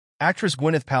Actress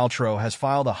Gwyneth Paltrow has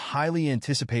filed a highly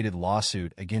anticipated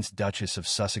lawsuit against Duchess of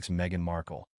Sussex Meghan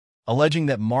Markle, alleging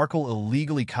that Markle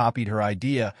illegally copied her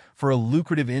idea for a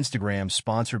lucrative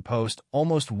Instagram-sponsored post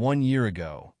almost 1 year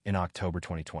ago in October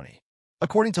 2020.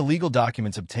 According to legal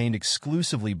documents obtained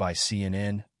exclusively by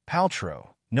CNN,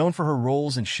 Paltrow, known for her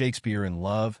roles in Shakespeare in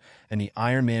Love and the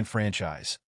Iron Man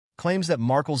franchise, claims that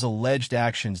Markle's alleged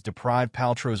actions deprive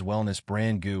Paltrow's wellness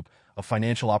brand Goop of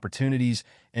financial opportunities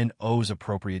and owes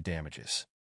appropriate damages.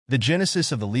 The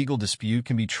genesis of the legal dispute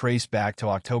can be traced back to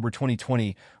October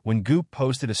 2020 when Goop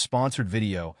posted a sponsored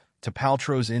video to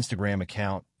Paltrow's Instagram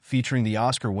account featuring the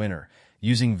Oscar winner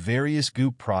using various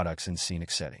Goop products in scenic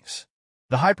settings.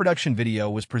 The high-production video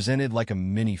was presented like a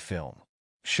mini-film,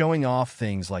 showing off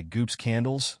things like Goop's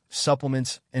candles,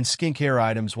 supplements, and skincare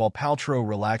items while Paltrow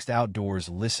relaxed outdoors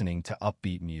listening to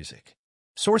upbeat music.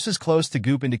 Sources close to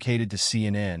Goop indicated to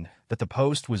CNN that the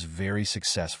post was very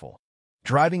successful,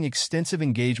 driving extensive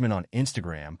engagement on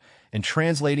Instagram and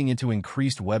translating into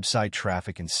increased website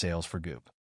traffic and sales for Goop.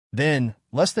 Then,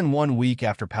 less than 1 week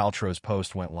after Paltrow's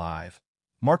post went live,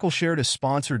 Markle shared a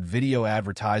sponsored video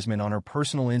advertisement on her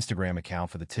personal Instagram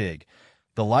account for the TIG,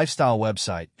 the lifestyle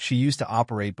website she used to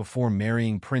operate before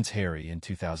marrying Prince Harry in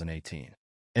 2018.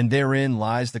 And therein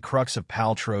lies the crux of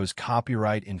Paltrow's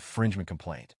copyright infringement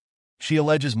complaint. She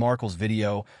alleges Markle's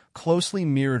video closely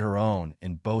mirrored her own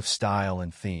in both style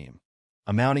and theme,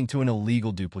 amounting to an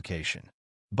illegal duplication.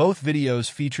 Both videos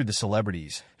featured the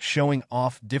celebrities showing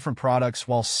off different products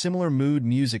while similar mood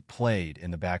music played in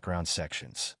the background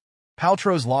sections.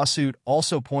 Paltrow's lawsuit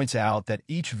also points out that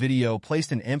each video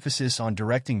placed an emphasis on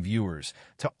directing viewers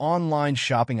to online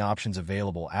shopping options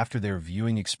available after their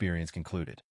viewing experience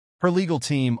concluded. Her legal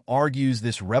team argues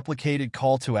this replicated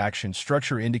call-to-action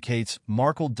structure indicates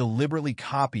Markle deliberately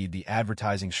copied the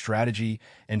advertising strategy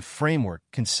and framework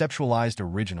conceptualized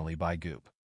originally by Goop.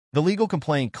 The legal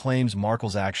complaint claims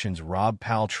Markle's actions robbed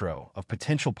Paltrow of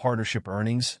potential partnership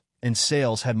earnings and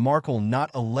sales had Markle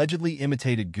not allegedly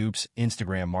imitated Goop's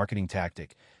Instagram marketing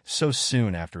tactic so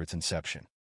soon after its inception.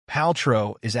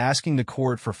 Paltrow is asking the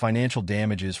court for financial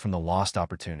damages from the lost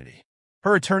opportunity.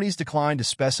 Her attorneys declined to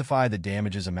specify the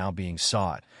damages amount being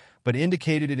sought, but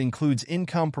indicated it includes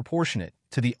income proportionate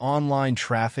to the online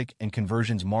traffic and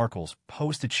conversions Markle's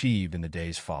post achieved in the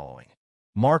days following.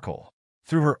 Markle,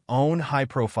 through her own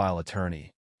high-profile attorney,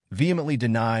 vehemently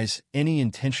denies any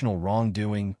intentional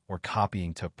wrongdoing or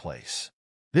copying took place.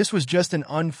 This was just an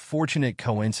unfortunate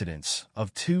coincidence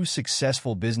of two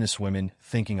successful businesswomen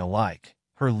thinking alike,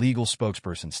 her legal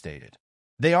spokesperson stated.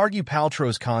 They argue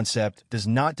Paltrow's concept does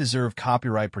not deserve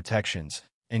copyright protections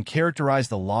and characterize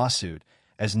the lawsuit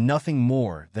as nothing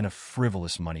more than a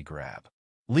frivolous money grab.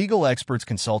 Legal experts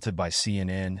consulted by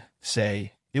CNN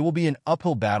say it will be an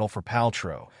uphill battle for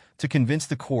Paltrow to convince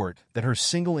the court that her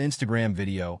single Instagram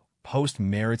video post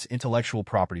merits intellectual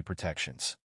property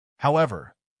protections.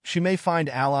 However, she may find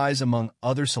allies among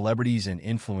other celebrities and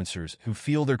influencers who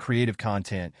feel their creative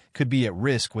content could be at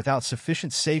risk without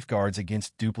sufficient safeguards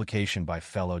against duplication by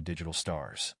fellow digital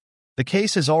stars. The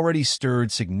case has already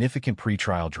stirred significant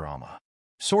pretrial drama.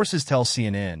 Sources tell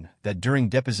CNN that during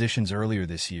depositions earlier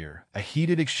this year, a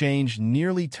heated exchange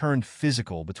nearly turned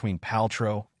physical between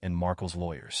Paltrow and Markle's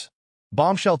lawyers.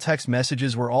 Bombshell text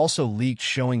messages were also leaked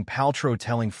showing Paltrow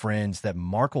telling friends that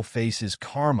Markle faces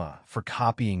karma for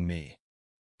copying me,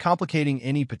 complicating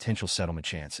any potential settlement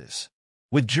chances.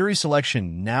 With jury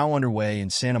selection now underway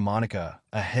in Santa Monica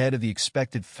ahead of the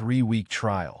expected 3-week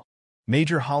trial,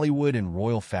 major Hollywood and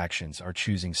royal factions are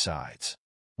choosing sides.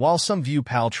 While some view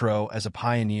Paltrow as a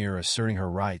pioneer asserting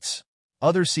her rights,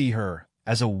 others see her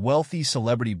as a wealthy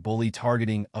celebrity bully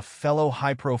targeting a fellow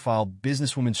high-profile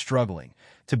businesswoman struggling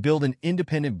to build an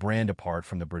independent brand apart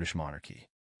from the British monarchy.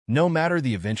 No matter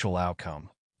the eventual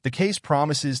outcome, the case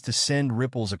promises to send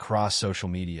ripples across social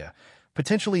media,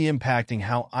 potentially impacting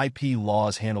how IP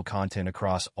laws handle content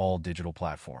across all digital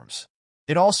platforms.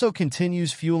 It also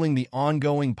continues fueling the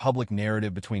ongoing public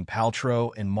narrative between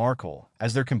Paltrow and Markle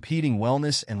as their competing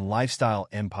wellness and lifestyle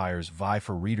empires vie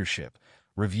for readership,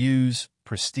 reviews,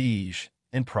 prestige,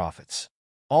 and profits.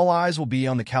 All eyes will be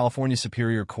on the California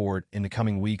Superior Court in the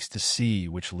coming weeks to see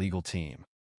which legal team,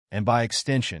 and by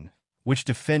extension, which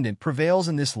defendant prevails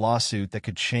in this lawsuit that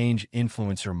could change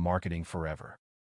influencer marketing forever.